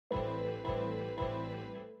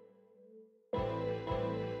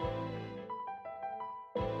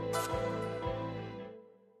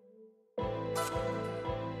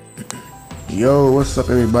Yo, what's up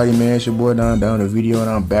everybody, man? It's your boy down the video, and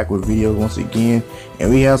I'm back with videos once again. And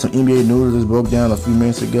we have some NBA news that broke down a few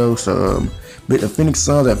minutes ago. So but the Phoenix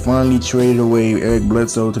Suns have finally traded away Eric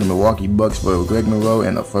Bledsoe to the Milwaukee Bucks for Greg Monroe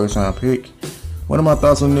and a first-round pick. What are my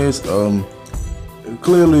thoughts on this?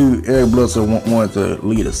 Clearly Eric Bledsoe wanted to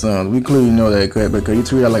lead the Suns. We clearly know that because he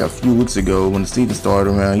tweeted out like a few weeks ago when the season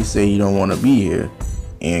started around. He said he don't want to be here,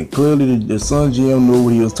 and clearly the Suns GM knew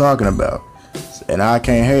what he was talking about. And I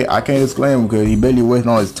can't exclaim him because he barely wasting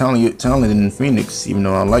all his talent in Phoenix, even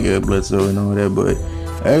though I like Eric Bledsoe and all that. But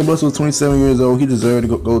Eric Bledsoe was 27 years old. He deserved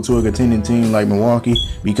to go to a contending team like Milwaukee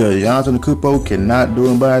because Giannis Antetokounmpo cannot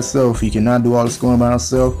do it by himself. He cannot do all the scoring by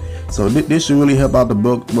himself. So this should really help out the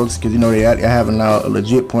Bucks because they have now a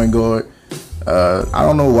legit point guard. I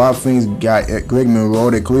don't know why Phoenix got Greg Monroe.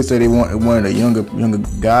 They clearly say they wanted a younger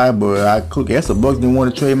guy, but I guess the Bucks didn't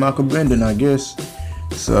want to trade Malcolm Brogdon, I guess.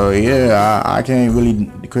 So yeah, I can't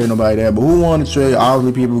really credit nobody there. But who won the trade?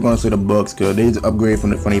 Obviously, people are gonna say the Bucks because they just upgrade from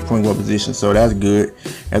the point guard position. So that's good.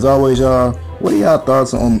 As always, y'all, what are y'all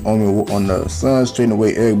thoughts on the Suns trading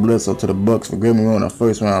away Eric Bledsoe to the Bucks for Greg Monroe and a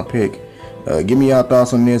first-round pick? Give me y'all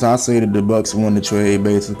thoughts on this. I say that the Bucks won the trade,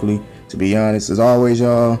 basically. To be honest, as always,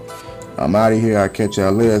 y'all, I'm out of here. I'll catch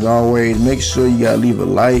y'all later. As always, make sure you gotta leave a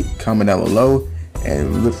like, comment down below.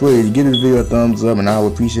 And look forward to give this video a thumbs up, and I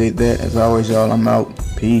would appreciate that. As always, y'all, I'm out.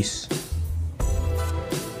 Peace.